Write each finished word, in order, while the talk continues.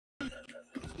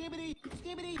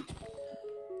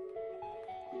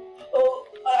Oh,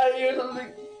 I hear something.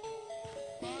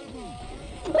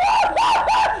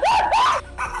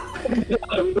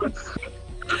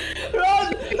 Run!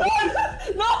 Run!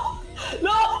 No!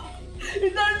 No!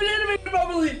 It's not even animated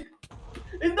properly!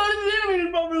 It's not even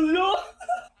animated properly, no!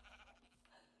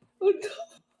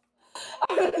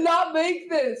 I did not make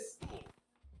this!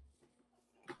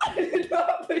 I did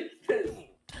not make this!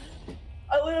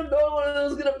 I would have known what it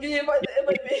was gonna be if I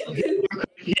made it.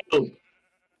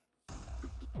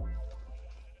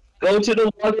 Go to the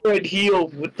water and heal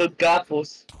with the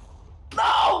gaffles.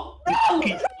 No! No!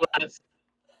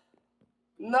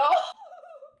 No!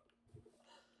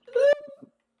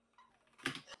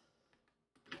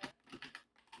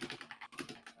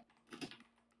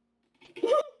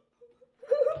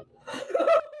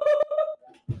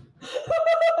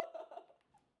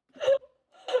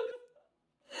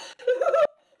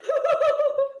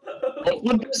 What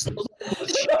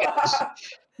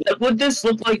would this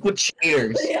look like with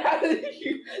chairs? They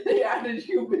added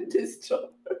human destroyer.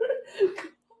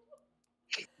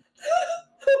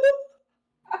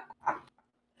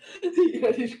 They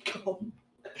added gum.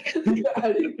 They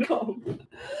added gum.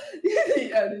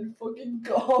 They added fucking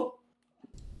gum.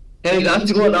 Hey,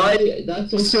 that's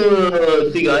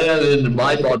the thing I have in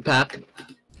my mod pack.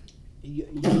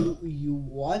 You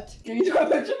what? Can you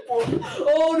dimension 4?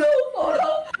 Oh no! Oh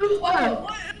no! Wow!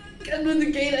 I'm in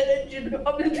the gate dimension.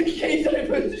 I'm in the gate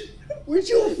dimension. Where'd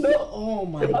you? No. Oh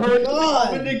my I'm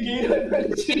god! in the gate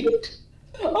dimension.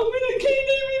 I'm in the gate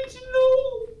dimension. No.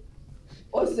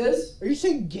 What's this? Are you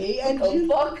saying gay What engine?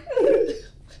 the fuck?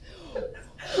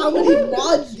 How many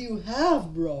mods do you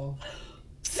have, bro?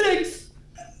 6.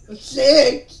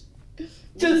 6.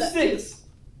 Just 6.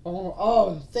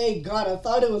 Oh, thank God! I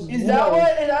thought it was. Is more. that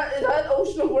what? Is that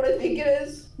ocean of what I think it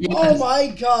is? Yes. Oh my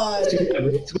God!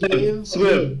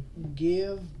 Swim.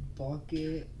 Give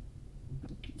bucket.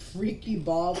 Freaky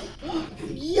Bob.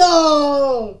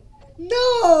 Yo!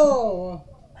 No!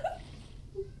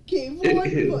 Okay,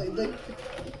 one.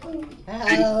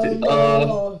 Hell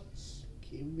no!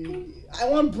 I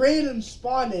want brain and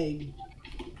spawning.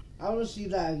 I want to see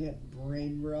that again.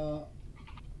 Brain, bro.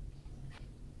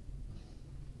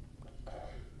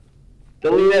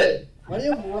 Delete it. Why do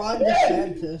you have Ron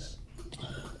DeSantis?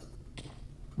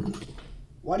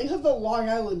 Why do you have the Long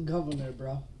Island governor,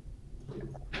 bro? Because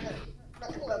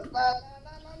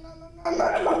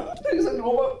I know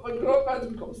what my girlfriend's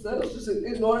become said. Let's just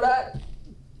ignore that.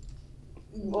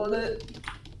 Ignore it.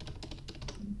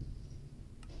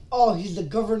 Oh, he's the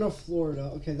governor of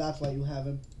Florida. Okay, that's why you have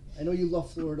him. I know you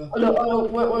love Florida. Oh no,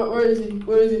 where is he?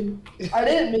 Where is he? I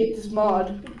didn't make this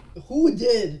mod. Who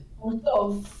did? What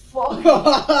the fuck?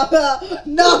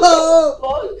 No!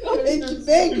 Fuck? It's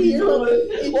Big Hero.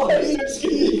 It's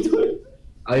Big Hero.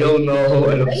 I don't know,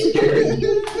 and I'm scared.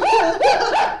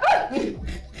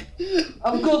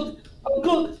 I'm good. I'm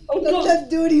good. I'm That's good. that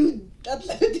dude you. That's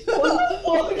that dude. What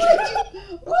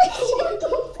the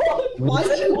fuck? Why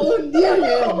did you go near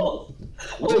him?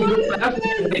 What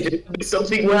happened?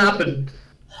 Something happened.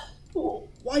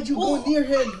 Why'd you go near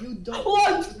him? You don't.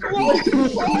 What?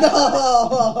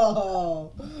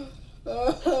 No!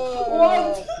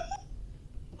 What?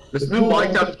 This new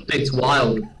Minecraft update's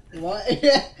wild. What?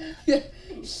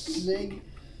 Sing.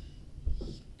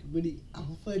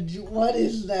 Alpha. What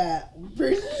is that?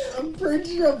 I'm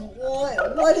pretty sure of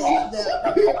what? What is that?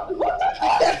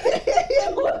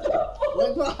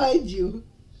 Look behind you.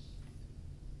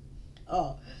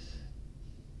 Oh.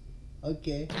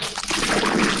 Okay.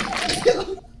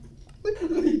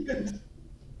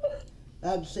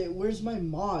 That's it. Where's my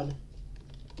mod?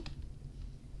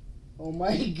 Oh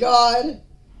my god.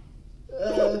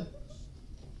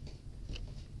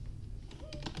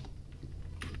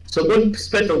 Someone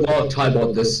spent a lot of time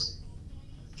on this.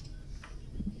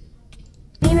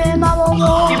 I love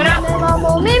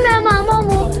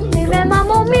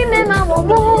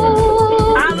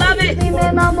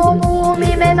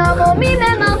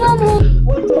it.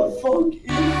 What the fuck is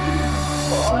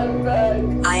on back?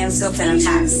 I am so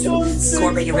fantastic,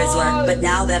 Scorpion Rizzler, but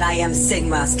now that I am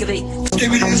Sigma, skibbity.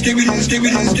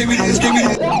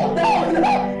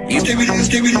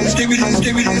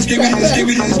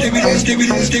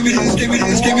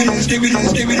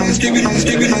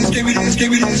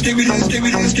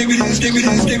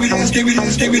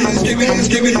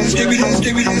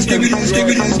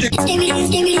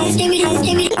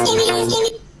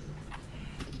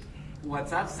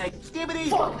 What's up, say?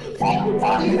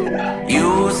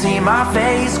 You see my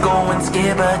face going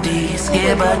skibbity,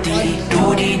 skibbity,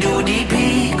 doody doody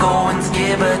pee, going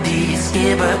skibbity,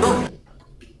 skibba.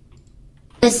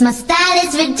 This my style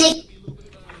is ridiculous.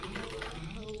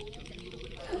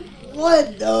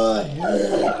 What the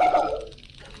heck?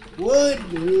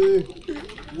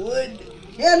 What?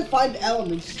 Can't find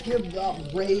elements. Skip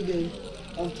dot Braden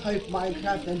of type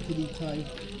Minecraft entity type.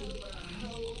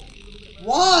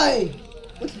 Why?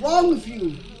 What's wrong with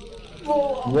you?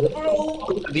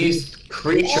 Bro. These All of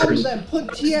creatures. them. Put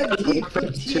TNT.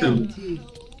 Put TNT.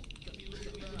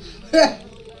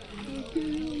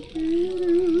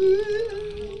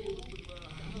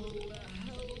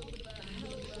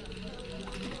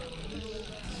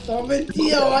 Summon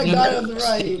Tio, I got it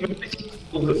right.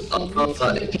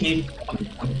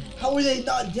 How are they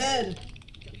not dead?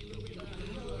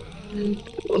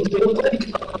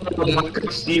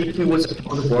 Steve, who was a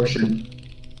abortion.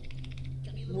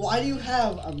 Why do you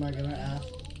have? I'm not gonna ask.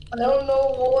 I don't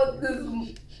know what this.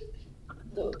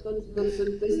 That's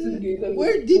the game.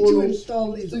 Where did you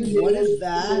install these? What is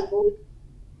that?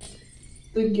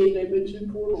 The game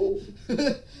dimension portal.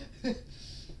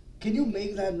 Can you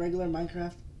make that in regular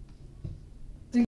Minecraft?